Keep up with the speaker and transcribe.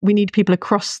We need people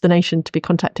across the nation to be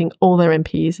contacting all their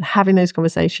MPs, having those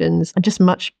conversations, and just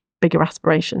much bigger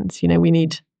aspirations. We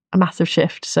need a massive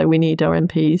shift. So we need our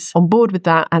MPs on board with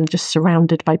that and just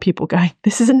surrounded by people going,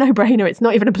 this is a no-brainer. It's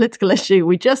not even a political issue.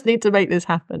 We just need to make this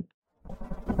happen.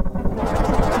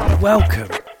 Welcome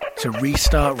to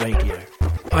Restart Radio.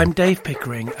 I'm Dave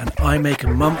Pickering and I make a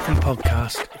monthly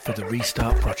podcast for the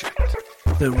Restart Project.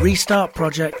 The Restart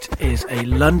Project is a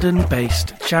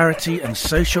London-based charity and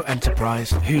social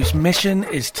enterprise whose mission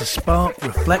is to spark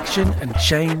reflection and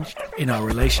change in our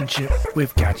relationship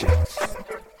with gadgets.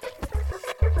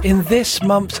 In this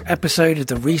month's episode of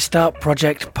the Restart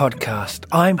Project podcast,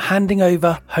 I'm handing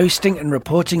over hosting and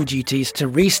reporting duties to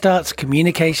Restart's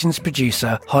communications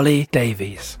producer, Holly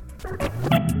Davies.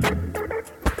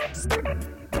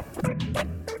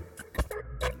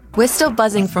 We're still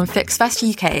buzzing from Fixfest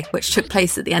UK, which took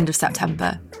place at the end of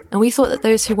September, and we thought that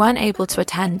those who weren't able to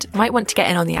attend might want to get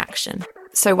in on the action.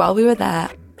 So while we were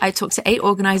there, I talked to 8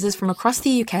 organisers from across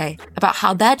the UK about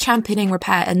how they're championing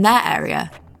repair in their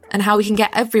area and how we can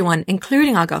get everyone,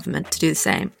 including our government, to do the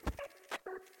same.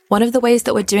 One of the ways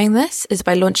that we're doing this is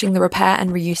by launching the Repair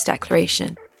and Reuse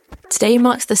Declaration. Today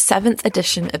marks the 7th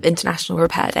edition of International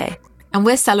Repair Day, and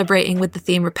we're celebrating with the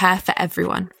theme Repair for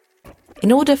Everyone.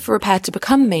 In order for repair to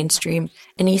become mainstream,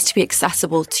 it needs to be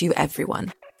accessible to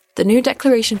everyone. The new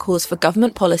declaration calls for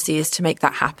government policies to make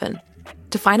that happen.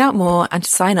 To find out more and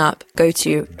to sign up, go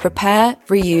to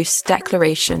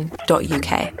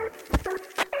repairreusedeclaration.uk.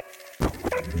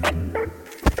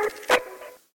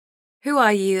 Who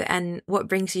are you and what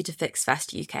brings you to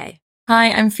Fixfest UK?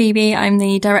 Hi, I'm Phoebe. I'm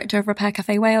the director of Repair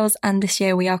Café Wales, and this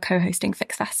year we are co-hosting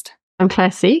Fixfest. I'm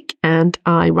Clare Seek and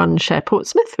I run Share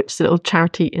Portsmouth, which is a little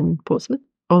charity in Portsmouth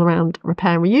all around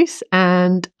repair and reuse.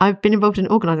 And I've been involved in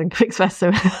organising Fixfest,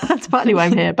 so that's partly why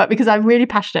I'm here, but because I'm really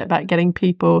passionate about getting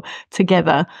people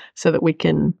together so that we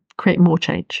can create more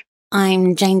change.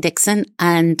 I'm Jane Dixon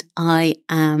and I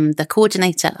am the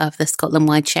coordinator of the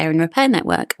Scotland-wide Share and Repair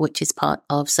Network, which is part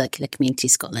of Circular Community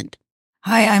Scotland.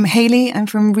 Hi, I'm Hayley. I'm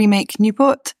from Remake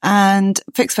Newport, and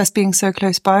Fixfest being so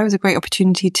close by was a great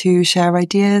opportunity to share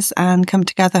ideas and come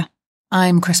together.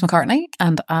 I'm Chris McCartney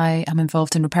and I am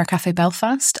involved in Repair Café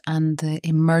Belfast and the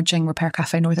emerging Repair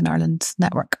Café Northern Ireland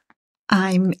network.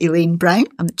 I'm Elaine Brown.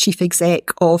 I'm the Chief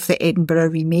Exec of the Edinburgh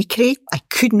Remakery. I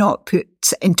could not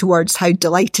put into words how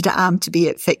delighted I am to be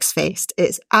at Fixfest.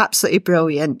 It's absolutely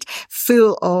brilliant,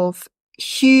 full of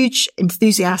huge,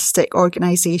 enthusiastic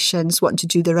organisations wanting to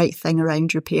do the right thing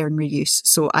around repair and reuse.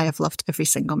 So I have loved every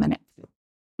single minute.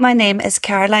 My name is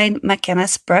Caroline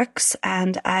McGuiness-Brooks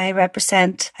and I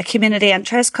represent a community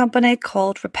interest company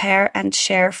called Repair and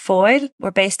Share Foyle. We're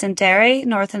based in Derry,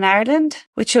 Northern Ireland.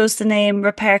 We chose the name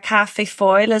Repair Café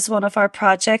Foyle as one of our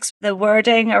projects. The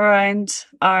wording around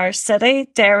our city,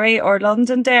 Derry or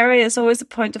London Derry, is always a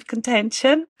point of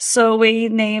contention. So we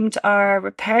named our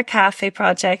Repair Café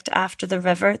project after the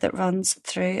river that runs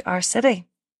through our city.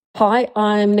 Hi,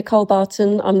 I'm Nicole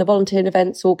Barton. I'm the volunteer and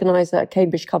events organiser at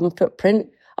Cambridge Carbon Footprint.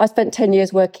 I spent 10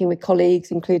 years working with colleagues,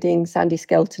 including Sandy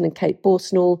Skelton and Kate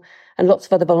Borsnell, and lots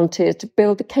of other volunteers to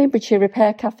build the Cambridgeshire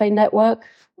Repair Café network.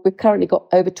 We've currently got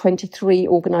over 23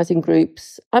 organising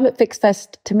groups. I'm at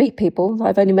Fixfest to meet people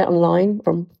I've only met online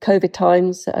from COVID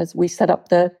times as we set up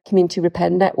the Community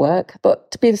Repair Network. But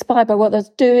to be inspired by what they're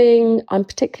doing, I'm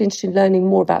particularly interested in learning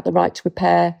more about the Right to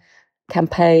Repair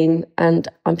campaign, and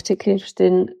I'm particularly interested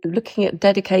in looking at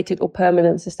dedicated or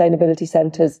permanent sustainability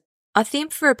centres. Our theme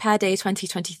for Repair Day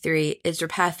 2023 is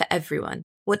Repair for Everyone.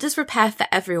 What does Repair for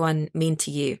Everyone mean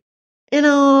to you? In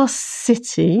our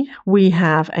city, we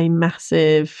have a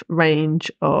massive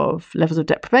range of levels of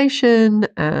deprivation,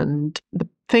 and the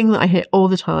thing that I hear all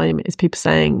the time is people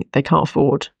saying they can't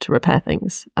afford to repair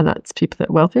things, and that's people that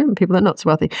are wealthier and people that are not so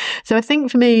wealthy. So I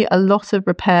think for me, a lot of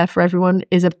Repair for Everyone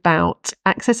is about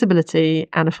accessibility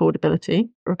and affordability.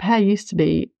 Repair used to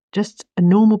be just a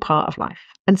normal part of life.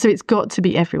 And so it's got to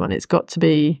be everyone. It's got to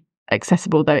be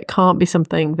accessible, though it can't be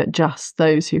something that just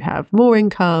those who have more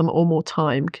income or more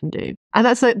time can do. And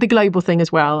that's the global thing as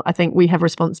well. I think we have a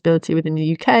responsibility within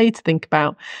the UK to think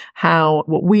about how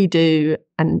what we do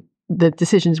and the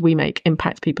decisions we make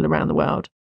impact people around the world.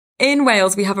 In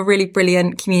Wales, we have a really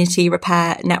brilliant community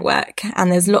repair network,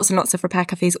 and there's lots and lots of repair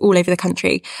cafes all over the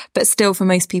country. But still, for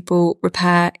most people,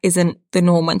 repair isn't the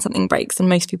norm when something breaks, and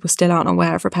most people still aren't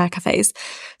aware of repair cafes.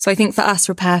 So I think for us,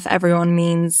 Repair for Everyone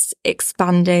means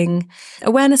expanding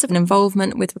awareness of and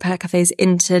involvement with repair cafes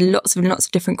into lots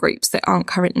of different groups that aren't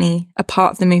currently a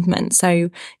part of the movement.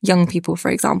 So young people, for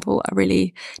example, are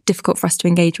really difficult for us to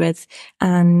engage with,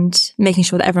 and making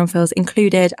sure that everyone feels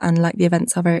included and like the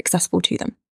events are very accessible to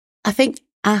them. I think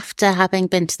After having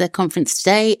been to the conference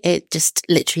today, it just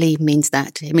literally means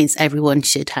that. It means everyone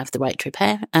should have the right to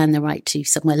repair and the right to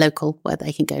somewhere local where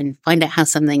they can go and find out how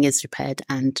something is repaired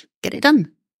and get it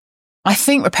done. I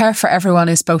think Repair for Everyone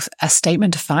is both a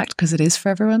statement of fact, because it is for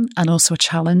everyone, and also a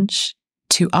challenge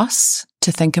to us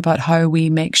to think about how we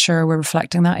make sure we're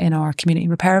reflecting that in our community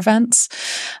repair events,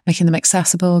 making them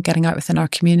accessible, getting out within our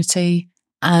community,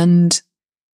 and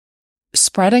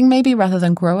spreading maybe rather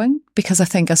than growing. Because I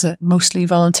think as a mostly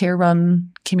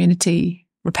volunteer-run community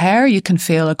repair, you can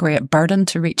feel a great burden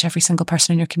to reach every single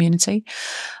person in your community.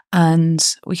 And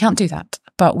we can't do that,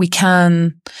 but we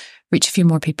can reach a few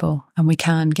more people, and we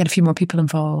can get a few more people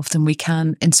involved, and we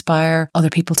can inspire other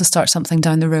people to start something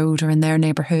down the road or in their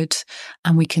neighbourhood,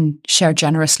 and we can share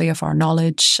generously of our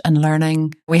knowledge and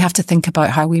learning. We have to think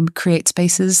about how we create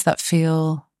spaces that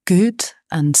feel good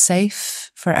and safe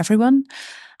for everyone.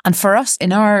 And for us,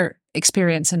 in our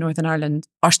experience in Northern Ireland,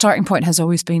 our starting point has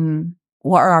always been,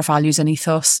 what are our values and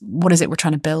ethos? What is it we're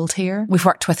trying to build here? We've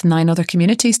worked with 9 other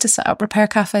communities to set up repair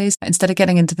cafes. Instead of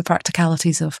getting into the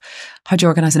practicalities of how do you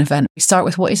organise an event, we start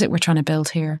with what is it we're trying to build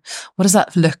here? What does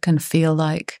that look and feel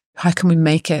like? How can we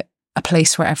make it a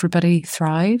place where everybody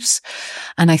thrives?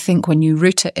 And I think when you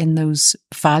root it in those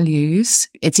values,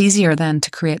 it's easier then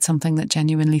to create something that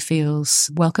genuinely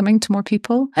feels welcoming to more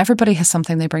people. Everybody has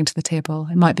something they bring to the table.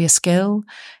 It might be a skill,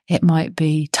 it might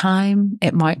be time,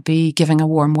 it might be giving a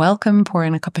warm welcome,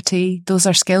 pouring a cup of tea. Those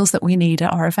are skills that we need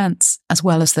at our events, as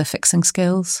well as the fixing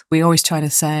skills. We always try to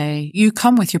say, you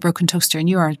come with your broken toaster and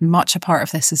you are as much a part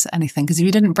of this as anything, because if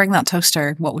you didn't bring that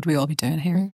toaster, what would we all be doing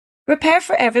here? Repair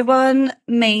for Everyone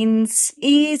means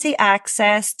easy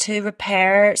access to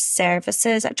repair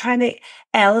services. I'm trying to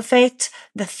elevate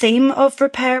the theme of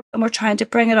repair, and we're trying to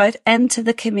bring it out into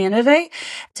the community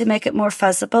to make it more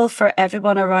visible for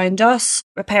everyone around us.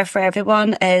 Repair for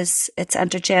Everyone it's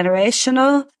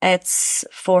intergenerational. It's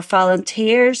for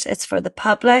volunteers. It's for the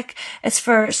public. It's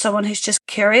for someone who's just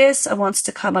curious and wants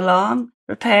to come along.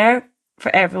 Repair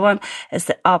for Everyone is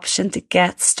the option to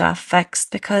get stuff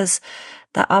fixed, because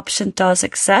that option does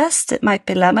exist. It might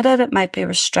be limited. It might be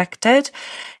restricted.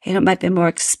 It might be more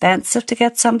expensive to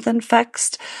get something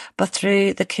fixed. But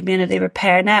through the community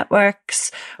repair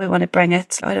networks, we want to bring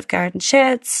it out of garden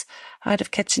sheds, out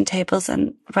of kitchen tables,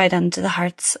 and right into the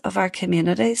hearts of our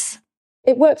communities.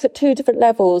 It works at 2 different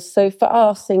levels. So for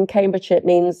us in Cambridgeshire, it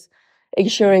means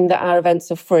ensuring that our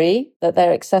events are free, that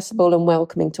they're accessible and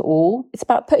welcoming to all. It's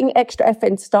about putting extra effort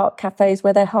in start cafes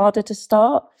where they're harder to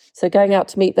start. So going out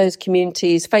to meet those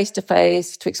communities face to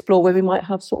face, to explore where we might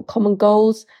have sort of common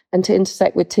goals, and to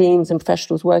intersect with teams and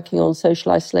professionals working on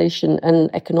social isolation and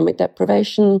economic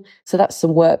deprivation. So that's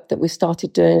some work that we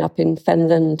started doing up in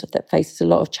Fenland that faces a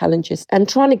lot of challenges. And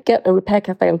trying to get a repair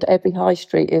cafe onto every high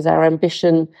street is our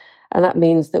ambition. And that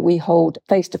means that we hold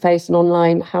face-to-face and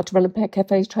online how to run repair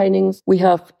cafes trainings. We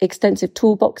have extensive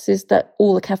toolboxes that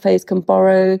all the cafes can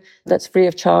borrow that's free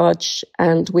of charge.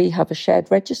 And we have a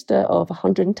shared register of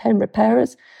 110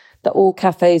 repairers that all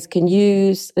cafes can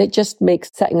use. And it just makes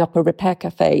setting up a repair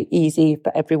cafe easy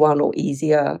for everyone, or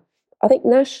easier. I think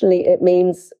nationally it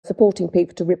means supporting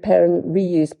people to repair and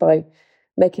reuse by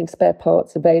making spare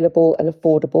parts available and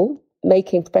affordable,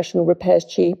 making professional repairs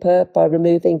cheaper by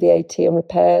removing VAT on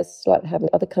repairs like they have in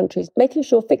other countries, making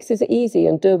sure fixes are easy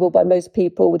and doable by most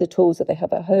people with the tools that they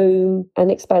have at home, and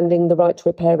expanding the right to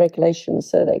repair regulations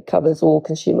so that it covers all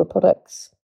consumer products.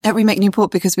 At Remake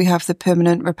Newport, because we have the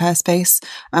permanent repair space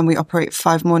and we operate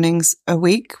 5 mornings a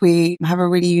week, we have a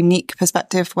really unique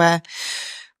perspective where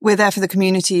we're there for the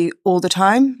community all the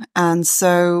time. And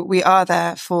so we are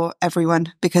there for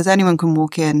everyone, because anyone can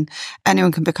walk in,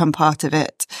 anyone can become part of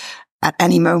it at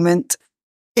any moment.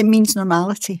 It means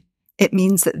normality. It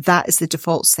means that is the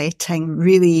default setting.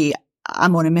 Really,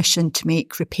 I'm on a mission to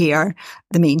make repair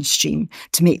the mainstream,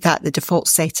 to make that the default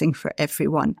setting for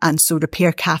everyone. And so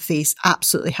repair cafes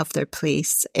absolutely have their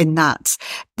place in that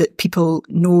people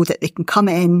know that they can come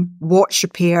in, watch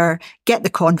repair, get the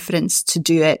confidence to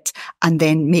do it, and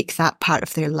then make that part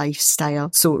of their lifestyle.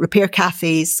 So repair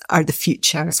cafes are the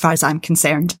future as far as I'm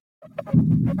concerned.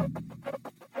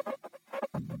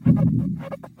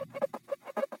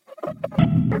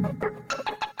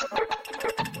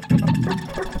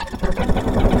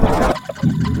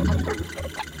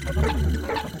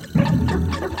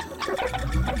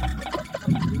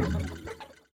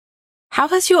 How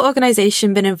has your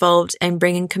organisation been involved in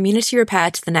bringing community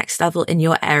repair to the next level in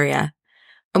your area?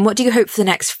 And what do you hope for the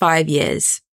next 5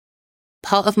 years?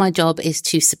 Part of my job is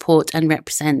to support and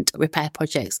represent repair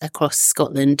projects across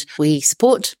Scotland. We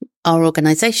support our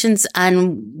organisations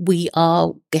and we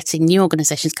are getting new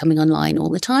organisations coming online all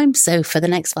the time. So for the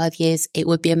next 5 years, it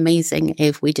would be amazing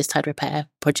if we just had repair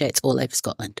projects all over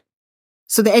Scotland.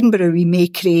 So the Edinburgh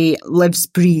Remakery lives,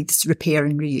 breathes repair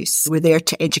and reuse. We're there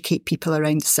to educate people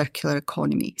around the circular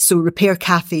economy. So repair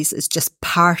cafes is just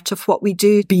part of what we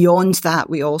do. Beyond that,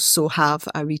 we also have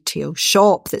a retail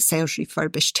shop that sells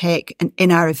refurbished tech. And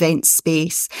in our event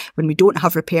space, when we don't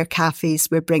have repair cafes,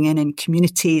 we're bringing in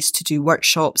communities to do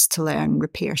workshops to learn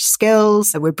repair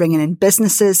skills. We're bringing in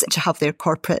businesses to have their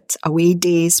corporate away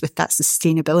days with that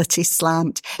sustainability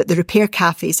slant. But the repair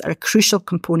cafes are a crucial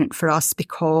component for us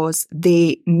because they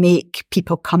make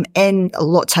people come in. A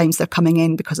lot of times they're coming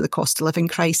in because of the cost of living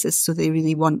crisis. So they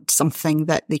really want something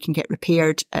that they can get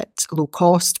repaired at low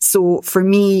cost. So for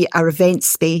me, our event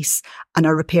space and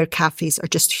our repair cafes are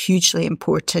just hugely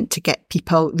important to get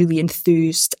people really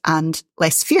enthused and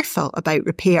less fearful about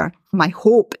repair. My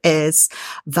hope is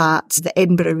that the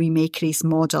Edinburgh Remakery's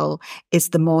model is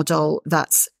the model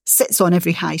that sits on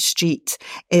every high street,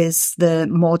 is the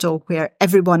model where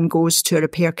everyone goes to a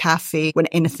repair cafe when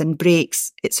anything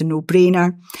breaks. It's a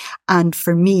no-brainer. And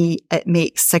for me, it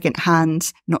makes second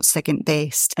hand, not second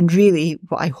best. And really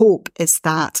what I hope is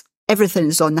that everything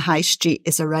that's on the high street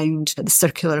is around the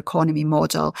circular economy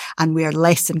model, and we're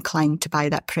less inclined to buy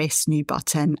that press new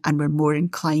button, and we're more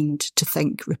inclined to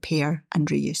think repair and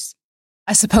reuse.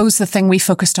 I suppose the thing we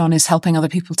focused on is helping other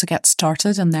people to get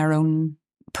started in their own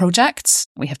projects.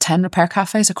 We have 10 repair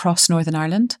cafes across Northern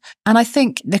Ireland. And I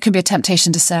think there can be a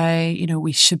temptation to say, you know,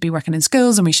 we should be working in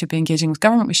schools and we should be engaging with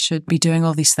government. We should be doing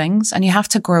all these things. And you have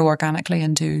to grow organically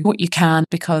and do what you can,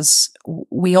 because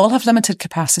we all have limited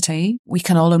capacity. We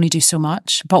can all only do so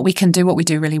much, but we can do what we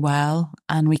do really well.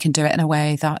 And we can do it in a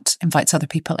way that invites other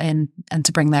people in and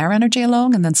to bring their energy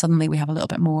along. And then suddenly we have a little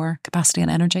bit more capacity and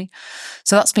energy.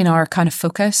 So that's been our kind of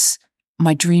focus.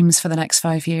 My dreams for the next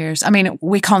 5 years. I mean,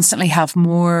 we constantly have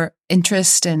more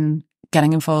interest in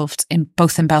getting involved in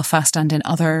both in Belfast and in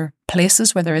other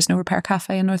places where there is no repair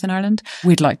cafe in Northern Ireland.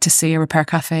 We'd like to see a repair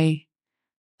cafe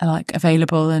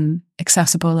available and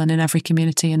accessible and in every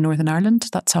community in Northern Ireland.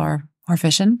 That's our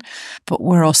vision. But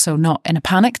we're also not in a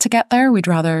panic to get there. We'd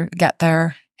rather get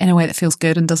there in a way that feels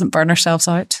good and doesn't burn ourselves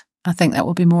out. I think that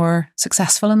will be more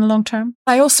successful in the long term.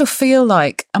 I also feel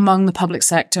like among the public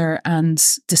sector and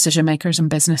decision makers and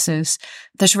businesses,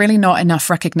 there's really not enough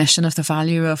recognition of the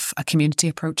value of a community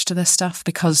approach to this stuff,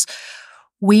 because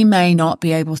we may not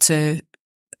be able to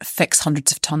fix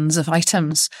hundreds of tons of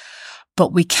items,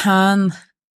 but we can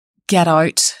get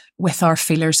out with our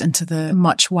feelers into the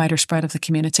much wider spread of the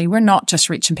community. We're not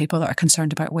just reaching people that are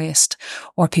concerned about waste,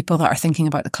 or people that are thinking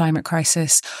about the climate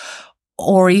crisis,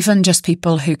 or even just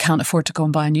people who can't afford to go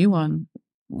and buy a new one.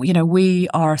 You know, we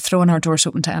are throwing our doors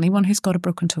open to anyone who's got a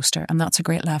broken toaster, and that's a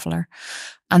great leveller.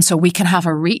 And so we can have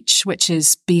a reach which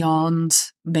is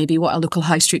beyond maybe what a local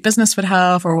high street business would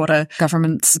have, or what a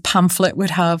government pamphlet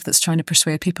would have that's trying to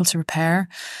persuade people to repair.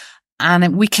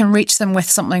 And we can reach them with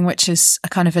something which is a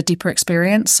kind of a deeper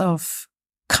experience of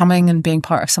coming and being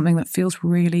part of something that feels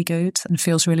really good and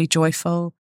feels really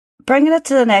joyful. Bringing it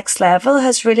to the next level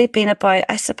has really been about,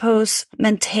 I suppose,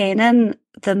 maintaining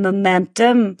the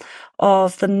momentum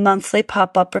of the monthly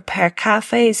pop-up repair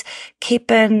cafes,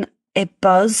 keeping a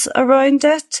buzz around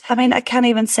it. I mean, I can't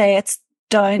even say it's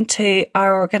down to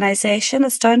our organisation.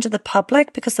 It's down to the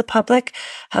public, because the public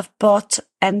have bought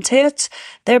into it.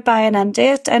 They're buying into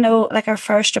it. I know, like our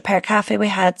first repair cafe, we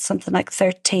had something like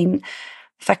 13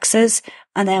 fixes.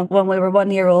 And then when we were 1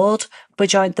 year old, we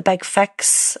joined the Big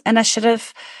Fix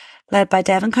initiative, led by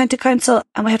Devon County Council,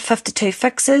 and we had 52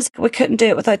 fixes. We couldn't do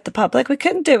it without the public. We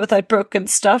couldn't do it without broken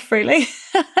stuff, really.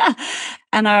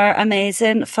 And our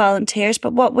amazing volunteers.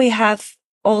 But what we have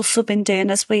also been doing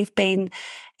is we've been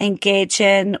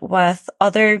engaging with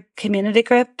other community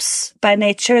groups. By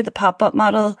nature, the pop-up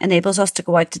model enables us to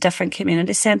go out to different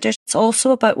community centres. It's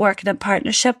also about working in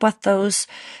partnership with those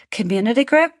community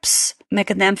groups,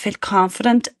 making them feel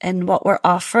confident in what we're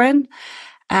offering,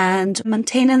 and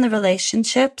maintaining the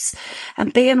relationships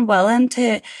and being willing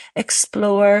to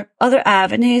explore other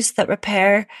avenues that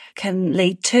repair can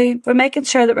lead to. We're making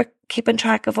sure that we're keeping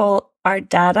track of all our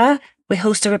data. We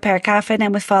host a repair cafe and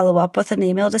then we follow up with an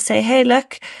email to say, hey,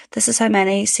 look, this is how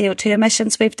many CO2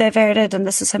 emissions we've diverted, and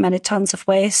this is how many tons of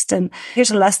waste, and here's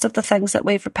a list of the things that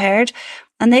we've repaired.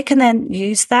 And they can then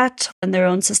use that in their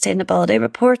own sustainability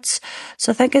reports.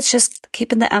 So I think it's just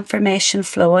keeping the information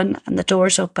flowing and the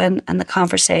doors open and the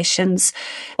conversations,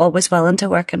 always willing to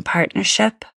work in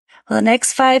partnership. Well, the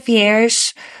next 5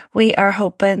 years, we are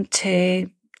hoping to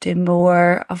do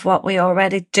more of what we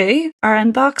already do. Our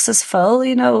inbox is full.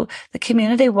 You know, the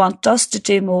community want us to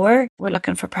do more. We're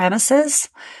looking for premises.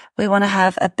 We want to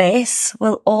have a base.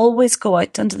 We'll always go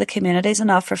out into the communities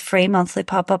and offer free monthly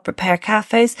pop-up repair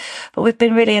cafes. But we've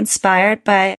been really inspired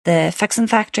by the Fixing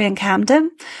Factory in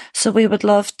Camden. So we would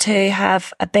love to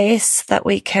have a base that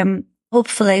we can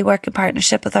hopefully work in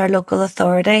partnership with our local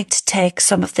authority to take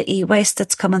some of the e-waste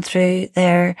that's coming through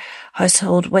their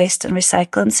household waste and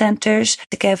recycling centres,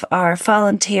 to give our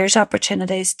volunteers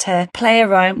opportunities to play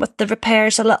around with the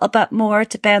repairs a little bit more,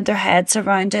 to bend their heads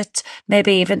around it,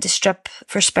 maybe even to strip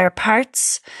for spare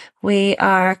parts. We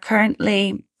are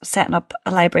currently setting up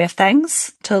a library of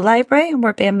things, tool library, and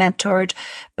we're being mentored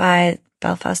by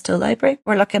Belfast Tool Library.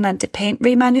 We're looking into paint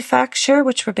remanufacture,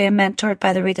 which we're being mentored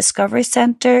by the Rediscovery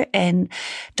Centre in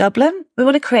Dublin. We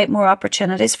want to create more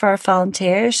opportunities for our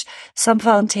volunteers. Some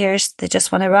volunteers, they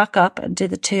just want to rock up and do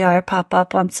the 2-hour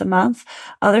pop-up once a month.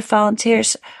 Other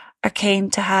volunteers are keen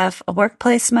to have a work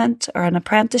placement or an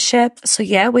apprenticeship. So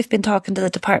yeah, we've been talking to the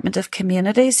Department of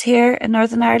Communities here in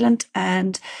Northern Ireland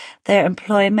and their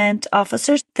employment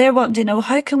officers. They're wanting to know,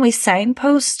 how can we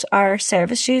signpost our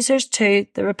service users to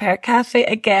the Repair Cafe?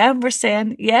 Again, we're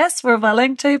saying, yes, we're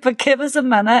willing to, but give us a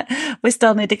minute. We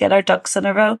still need to get our ducks in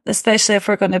a row, especially if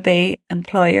we're going to be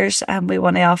employers and we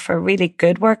want to offer really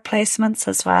good work placements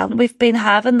as well. We've been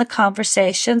having the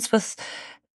conversations with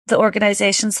the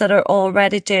organisations that are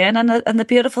already doing. And the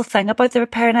beautiful thing about the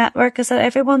Repair Network is that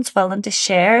everyone's willing to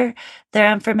share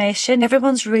their information.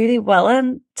 Everyone's really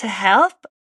willing to help.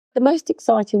 The most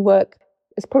exciting work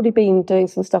has probably been doing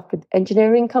some stuff with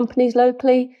engineering companies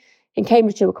locally. In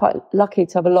Cambridgeshire, we're quite lucky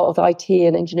to have a lot of IT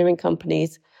and engineering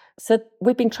companies. So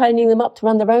we've been training them up to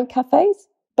run their own cafes,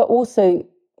 but also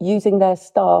using their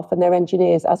staff and their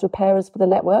engineers as repairers for the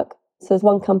network. So there's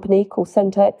one company called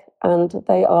Centec, and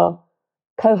they are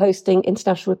co-hosting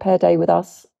International Repair Day with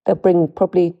us. They'll bring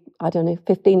probably,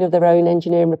 15 of their own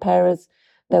engineering repairers.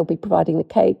 They'll be providing the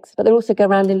cakes, but they'll also go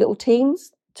around in little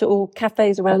teams to all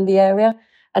cafes around the area,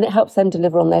 and it helps them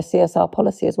deliver on their CSR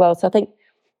policy as well. So I think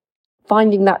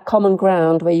finding that common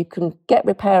ground where you can get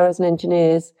repairers and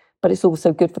engineers, but it's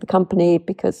also good for the company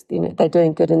because, they're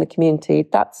doing good in the community.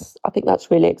 I think that's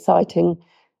really exciting.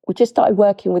 We just started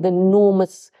working with an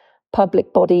enormous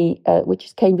public body, which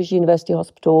is Cambridge University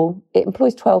Hospital. It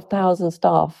employs 12,000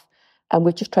 staff, and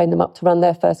we've just trained them up to run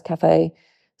their first cafe.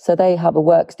 So they have a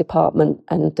works department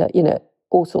and,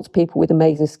 all sorts of people with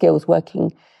amazing skills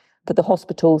working for the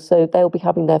hospital. So they'll be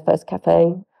having their first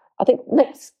cafe. I think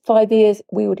next 5 years,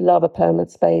 we would love a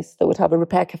permanent space that would have a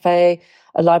repair cafe,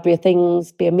 a library of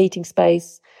things, be a meeting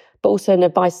space, but also an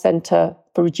advice centre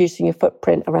for reducing your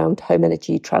footprint around home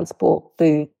energy, transport,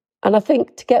 food. And I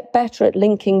think to get better at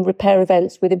linking repair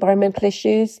events with environmental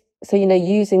issues, so,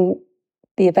 using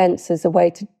the events as a way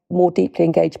to more deeply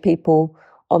engage people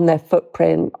on their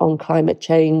footprint, on climate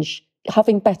change,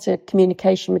 having better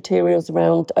communication materials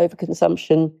around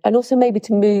overconsumption, and also maybe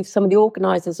to move some of the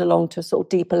organisers along to a sort of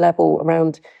deeper level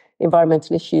around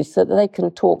environmental issues so that they can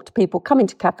talk to people coming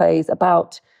to cafes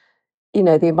about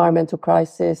the environmental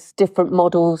crisis, different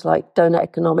models like donut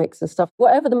economics and stuff.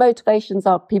 Whatever the motivations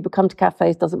are, people come to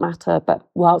cafes, doesn't matter. But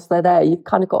whilst they're there, you've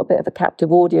kind of got a bit of a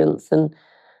captive audience and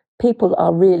people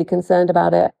are really concerned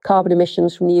about it. Carbon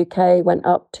emissions from the UK went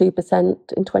up 2%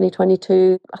 in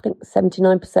 2022. I think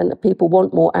 79% of people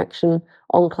want more action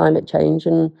on climate change,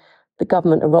 and the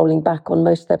government are rolling back on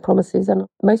most of their promises. And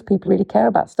most people really care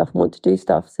about stuff and want to do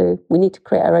stuff. So we need to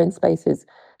create our own spaces.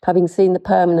 Having seen the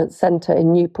permanent centre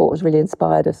in Newport has really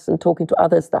inspired us, and talking to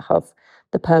others that have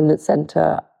the permanent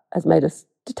centre has made us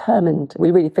determined. We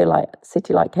really feel like a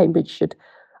city like Cambridge should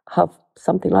have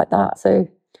something like that. So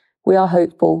we are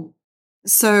hopeful.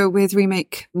 So with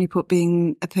Remake Newport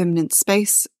being a permanent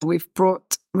space, we've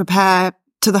brought repair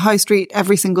to the high street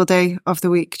every single day of the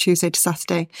week, Tuesday to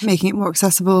Saturday, making it more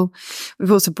accessible.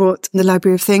 We've also brought the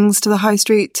library of things to the high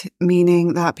street,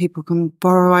 meaning that people can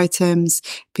borrow items,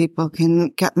 people can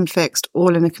get them fixed,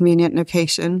 all in a convenient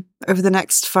location. Over the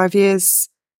next 5 years,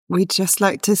 we'd just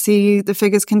like to see the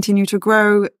figures continue to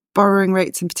grow. Borrowing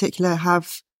rates in particular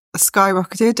have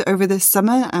skyrocketed over this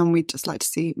summer, and we'd just like to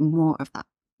see more of that.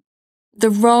 The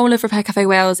role of Repair Café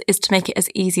Wales is to make it as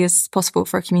easy as possible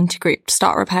for a community group to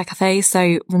start a repair cafe,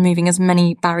 so removing as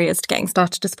many barriers to getting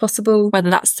started as possible, whether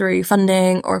that's through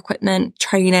funding or equipment,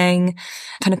 training,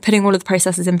 kind of putting all of the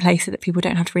processes in place so that people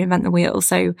don't have to reinvent the wheel.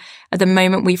 So at the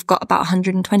moment, we've got about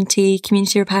 120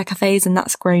 community repair cafes, and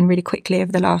that's grown really quickly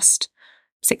over the last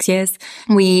 6 years.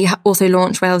 We also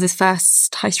launched Wales's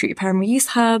first high street repair and reuse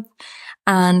hub.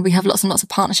 And we have lots and lots of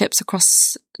partnerships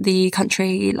across the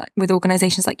country, like with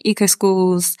organisations like Eco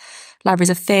Schools, libraries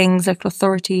of things, local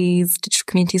authorities, Digital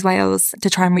Communities Wales, to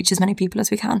try and reach as many people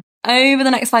as we can. Over the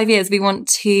next 5 years, we want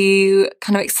to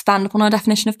kind of expand upon our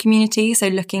definition of community. So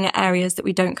looking at areas that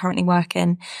we don't currently work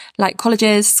in, like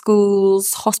colleges,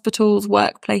 schools, hospitals,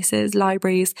 workplaces,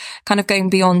 libraries, kind of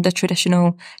going beyond the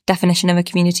traditional definition of a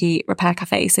community repair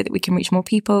cafe so that we can reach more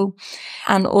people.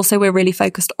 And also we're really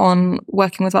focused on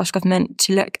working with Welsh Government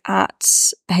to look at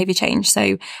behaviour change.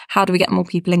 So how do we get more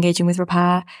people engaging with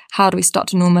repair? How do we start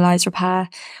to normalise repair?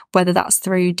 Whether that's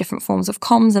through different forms of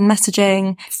comms and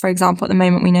messaging. For example, at the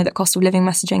moment, we know that cost of living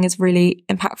messaging is really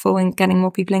impactful in getting more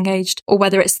people engaged, or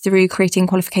whether it's through creating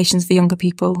qualifications for younger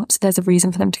people. So there's a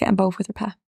reason for them to get involved with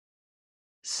repair.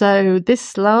 So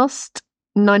this last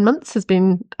 9 months has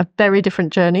been a very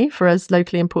different journey for us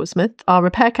locally in Portsmouth. Our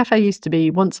Repair Cafe used to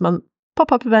be once a month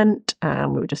pop-up event,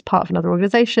 and we were just part of another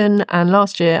organisation. And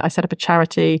last year I set up a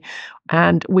charity,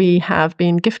 and we have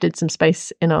been gifted some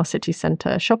space in our city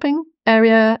centre shopping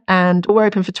area, and we're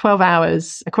open for 12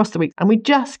 hours across the week. And we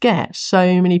just get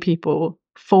so many people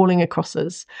falling across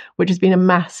us, which has been a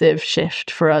massive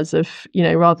shift for us of,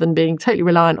 rather than being totally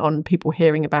reliant on people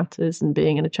hearing about us and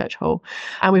being in a church hall.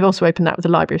 And we've also opened that with the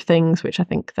Library of Things, which I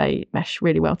think they mesh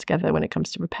really well together when it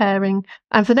comes to repairing.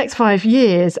 And for the next 5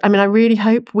 years, I really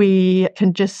hope we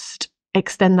can just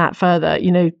extend that further.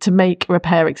 To make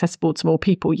repair accessible to more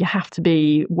people, you have to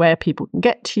be where people can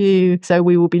get to you. So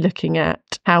we will be looking at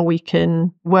how we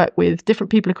can work with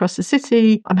different people across the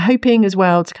city. I'm hoping as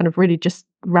well to kind of really just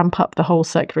ramp up the whole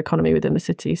circular economy within the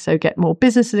city. So get more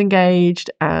businesses engaged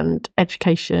and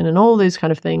education and all those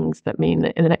kind of things that mean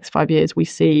that in the next 5 years, we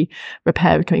see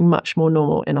repair becoming much more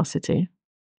normal in our city.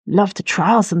 Love to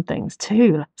trial some things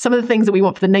too. Some of the things that we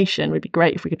want for the nation would be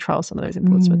great if we could trial some of those in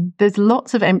Portsmouth. There's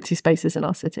lots of empty spaces in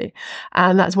our city.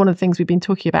 And that's one of the things we've been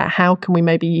talking about. How can we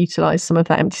maybe utilise some of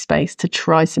that empty space to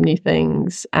try some new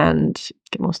things and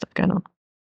get more stuff going on?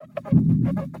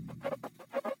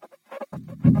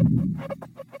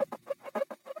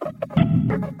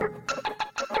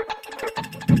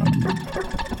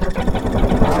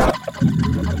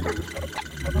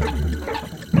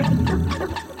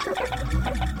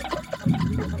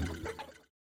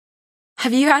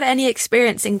 Have you had any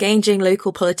experience engaging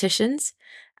local politicians?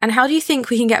 And how do you think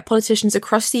we can get politicians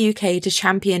across the UK to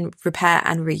champion repair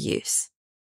and reuse?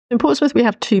 In Portsmouth, we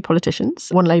have 2 politicians,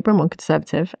 one Labour and one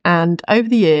Conservative. And over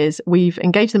the years, we've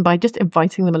engaged them by just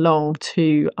inviting them along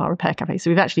to our Repair Cafe.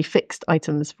 So we've actually fixed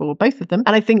items for both of them.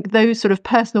 And I think those sort of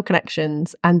personal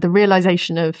connections and the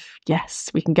realisation of,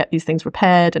 yes, we can get these things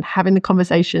repaired, and having the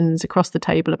conversations across the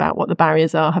table about what the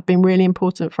barriers are have been really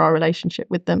important for our relationship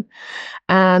with them.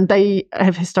 And they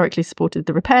have historically supported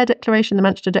the Repair Declaration, the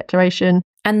Manchester Declaration.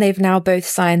 And they've now both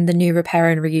signed the new Repair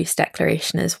and Reuse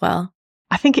Declaration as well.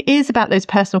 I think it is about those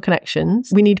personal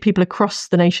connections. We need people across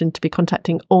the nation to be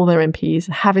contacting all their MPs,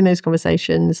 having those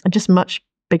conversations, and just much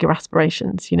bigger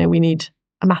aspirations. We need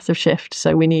a massive shift.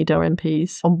 So we need our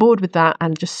MPs on board with that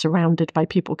and just surrounded by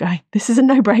people going, this is a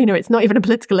no-brainer. It's not even a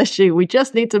political issue. We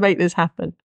just need to make this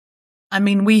happen.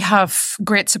 We have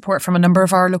great support from a number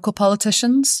of our local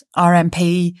politicians. Our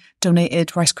MP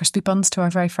donated Rice Krispie buns to our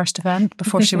very first event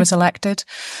before she was elected,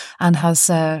 and has,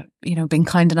 been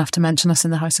kind enough to mention us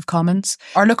in the House of Commons.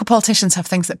 Our local politicians have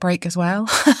things that break as well.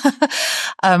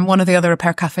 One of the other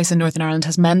repair cafes in Northern Ireland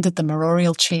has mended the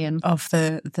manorial chain of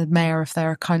the mayor of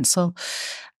their council.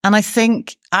 And I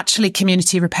think actually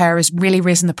community repair is really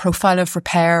raising the profile of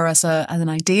repair as an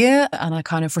idea and a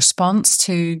kind of response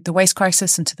to the waste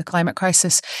crisis and to the climate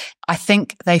crisis. I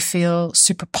think they feel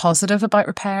super positive about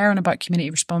repair and about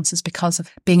community responses because of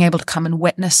being able to come and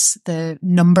witness the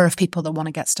number of people that want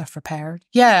to get stuff repaired.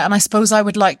 Yeah, and I suppose I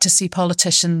would like to see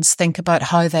politicians think about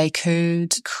how they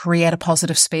could create a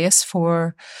positive space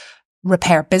for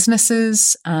repair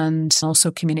businesses and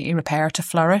also community repair to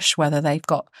flourish, whether they've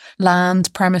got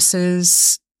land,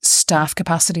 premises, staff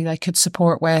capacity they could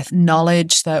support with,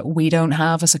 knowledge that we don't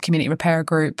have as a community repair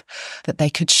group that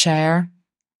they could share.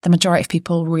 The majority of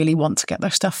people really want to get their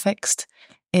stuff fixed.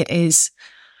 It is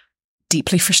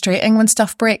deeply frustrating when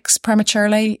stuff breaks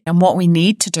prematurely. And what we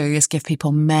need to do is give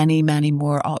people many, many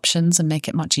more options and make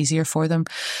it much easier for them.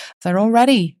 They're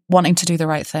already wanting to do the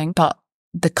right thing, but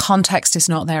the context is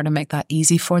not there to make that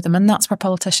easy for them. And that's where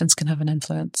politicians can have an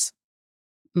influence.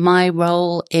 My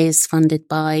role is funded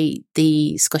by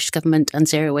the Scottish Government and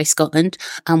Zero Waste Scotland.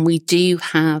 And we do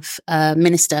have a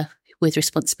minister with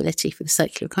responsibility for the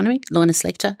circular economy, Lorna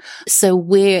Slater. So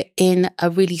we're in a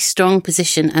really strong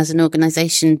position as an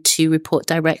organisation to report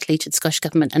directly to the Scottish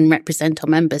Government and represent our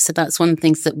members. So that's one of the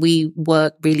things that we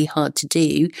work really hard to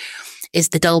do. is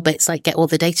the dull bits, like get all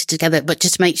the data together, but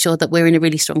just to make sure that we're in a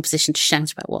really strong position to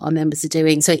shout about what our members are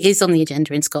doing. So it is on the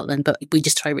agenda in Scotland, but we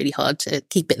just try really hard to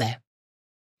keep it there.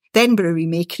 The Edinburgh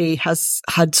Remakery has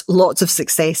had lots of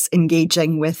success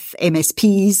engaging with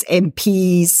MSPs,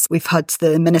 MPs. We've had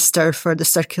the Minister for the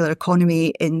Circular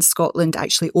Economy in Scotland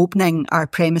actually opening our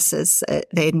premises at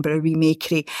the Edinburgh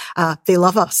Remakery. They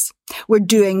love us. We're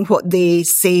doing what they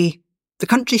say the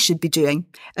country should be doing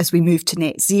as we move to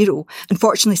net zero.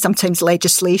 Unfortunately, sometimes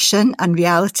legislation and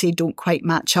reality don't quite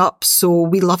match up. So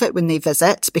we love it when they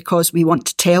visit because we want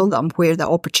to tell them where the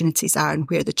opportunities are and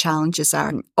where the challenges are.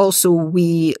 And also,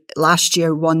 we last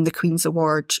year won the Queen's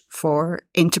Award for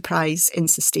Enterprise in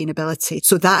Sustainability.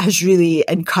 So that has really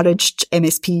encouraged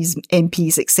MSPs,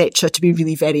 MPs, etc. to be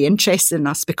really very interested in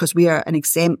us because we are an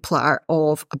exemplar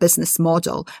of a business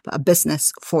model, but a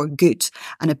business for good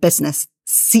and a business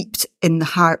seeped in the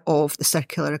heart of the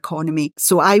circular economy.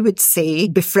 So I would say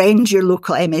befriend your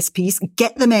local MSPs,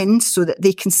 get them in so that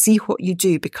they can see what you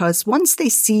do, because once they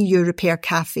see your repair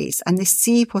cafes and they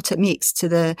see what it makes to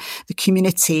the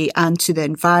community and to the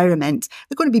environment,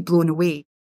 they're going to be blown away.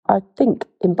 I think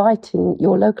inviting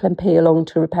your local MP along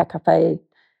to Repair Cafe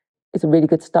is a really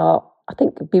good start. I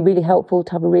think it'd be really helpful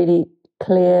to have a really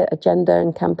clear agenda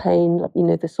and campaign,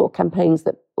 the sort of campaigns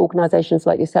that organisations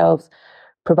like yourselves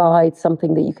provide,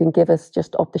 something that you can give us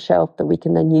just off the shelf that we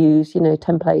can then use,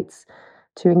 templates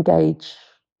to engage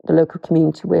the local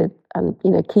community with, and,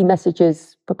 key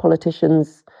messages for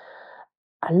politicians,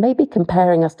 and maybe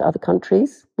comparing us to other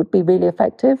countries would be really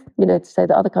effective, to say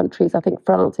that other countries, I think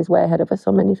France is way ahead of us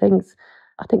on many things.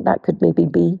 I think that could maybe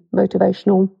be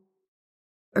motivational.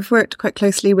 I've worked quite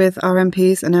closely with our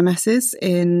MPs and MSs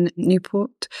in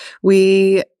Newport.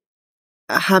 We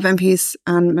have MPs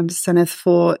and members of Senedd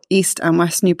for East and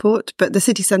West Newport, but the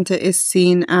city centre is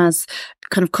seen as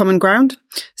kind of common ground.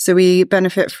 So we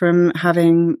benefit from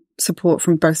having support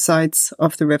from both sides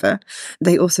of the river.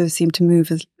 They also seem to move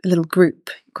as a little group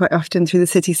quite often through the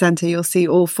city centre. You'll see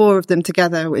all four of them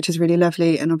together, which is really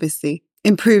lovely and obviously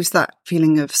improves that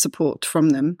feeling of support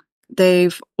from them.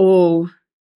 They've all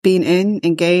been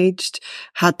engaged,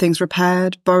 had things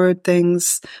repaired, borrowed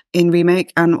things in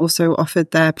Remake, and also offered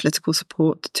their political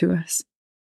support to us.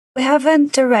 We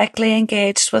haven't directly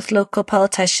engaged with local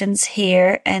politicians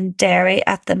here in Derry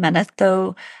at the minute,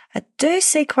 though I do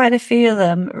see quite a few of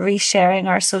them resharing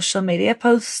our social media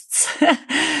posts.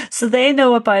 So they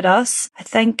know about us. I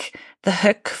think the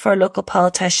hook for local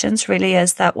politicians really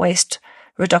is that waste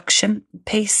reduction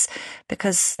piece,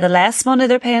 because the less money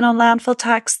they're paying on landfill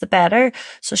tax, the better.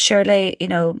 So surely,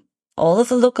 all of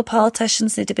the local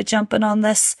politicians need to be jumping on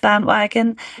this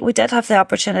bandwagon. We did have the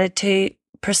opportunity to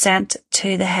present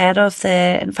to the head of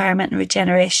the Environment and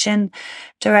Regeneration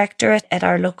Directorate at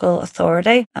our local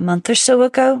authority a month or so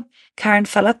ago, Karen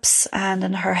Phillips,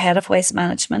 and her head of waste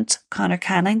management, Conor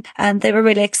Canning. And they were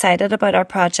really excited about our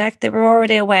project. They were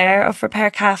already aware of Repair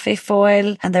Café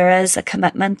Foyle, and there is a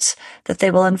commitment that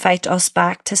they will invite us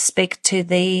back to speak to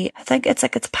it's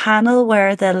a panel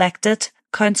where the elected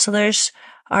councillors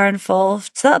are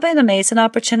involved. So that'll be an amazing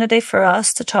opportunity for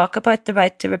us to talk about the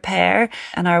right to repair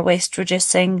and our waste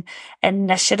reducing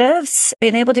initiatives,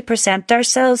 being able to present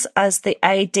ourselves as the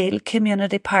ideal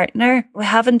community partner. We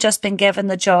haven't just been given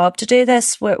the job to do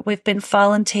this, we've been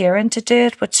volunteering to do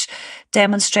it, which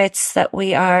demonstrates that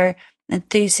we are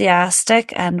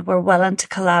enthusiastic and we're willing to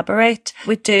collaborate.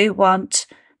 We do want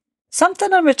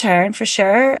something in return for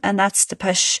sure, and that's to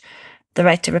push the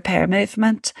right to repair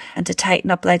movement and to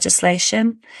tighten up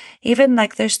legislation. Even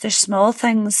there's small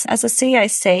things. As a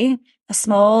CIC, a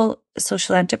small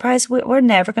social enterprise, we're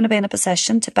never going to be in a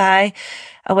position to buy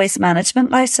a waste management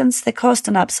license. They cost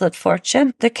an absolute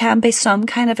fortune. There can be some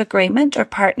kind of agreement or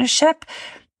partnership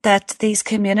that these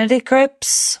community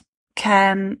groups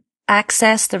can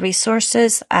access the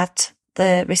resources at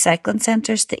the recycling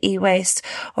centres, the e-waste,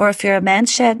 or if you're a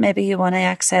men's shed, maybe you want to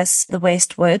access the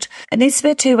waste wood. It needs to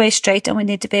be a two-way street, and we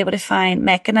need to be able to find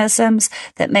mechanisms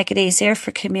that make it easier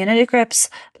for community groups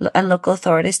and local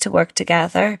authorities to work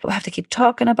together. We have to keep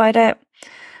talking about it.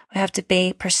 We have to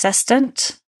be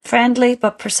persistent, friendly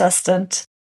but persistent.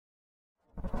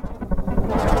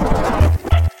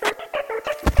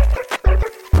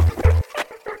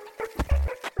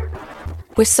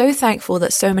 We're so thankful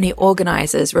that so many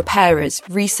organisers, repairers,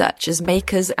 researchers,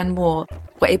 makers and more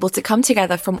were able to come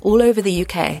together from all over the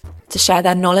UK to share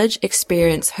their knowledge,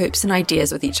 experience, hopes and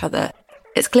ideas with each other.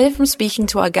 It's clear from speaking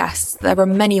to our guests there are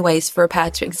many ways for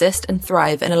repair to exist and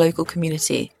thrive in a local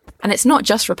community. And it's not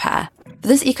just repair. For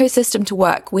this ecosystem to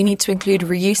work, we need to include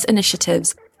reuse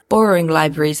initiatives, borrowing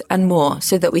libraries and more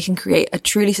so that we can create a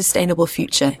truly sustainable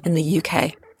future in the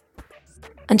UK.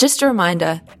 And just a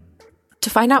reminder, to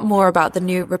find out more about the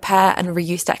new Repair and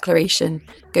Reuse Declaration,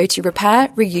 go to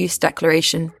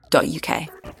repairreusedeclaration.uk.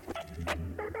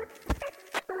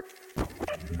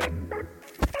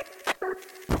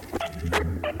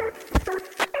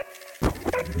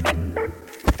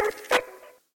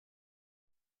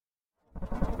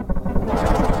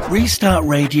 Restart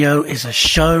Radio is a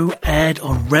show aired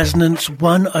on Resonance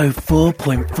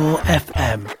 104.4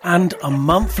 FM and a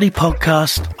monthly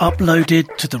podcast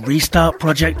uploaded to the Restart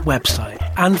Project website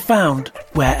and found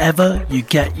wherever you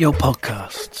get your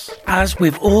podcasts. As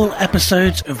with all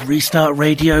episodes of Restart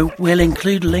Radio, we'll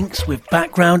include links with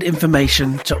background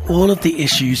information to all of the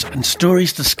issues and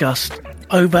stories discussed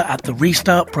over at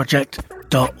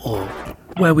therestartproject.org.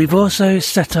 where we've also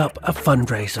set up a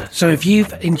fundraiser. So if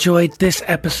you've enjoyed this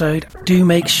episode, do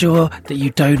make sure that you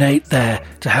donate there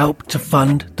to help to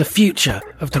fund the future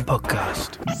of the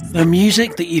podcast. The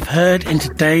music that you've heard in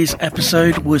today's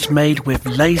episode was made with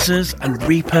lasers and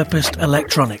repurposed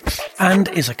electronics and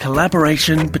is a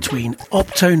collaboration between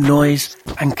Opto Noise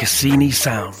and Cassini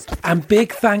Sound. And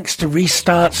big thanks to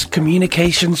Restart's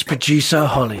communications producer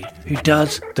Holly, who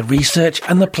does the research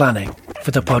and the planning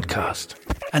for the podcast.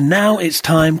 And now it's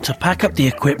time to pack up the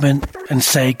equipment and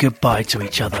say goodbye to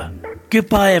each other.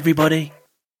 Goodbye, everybody.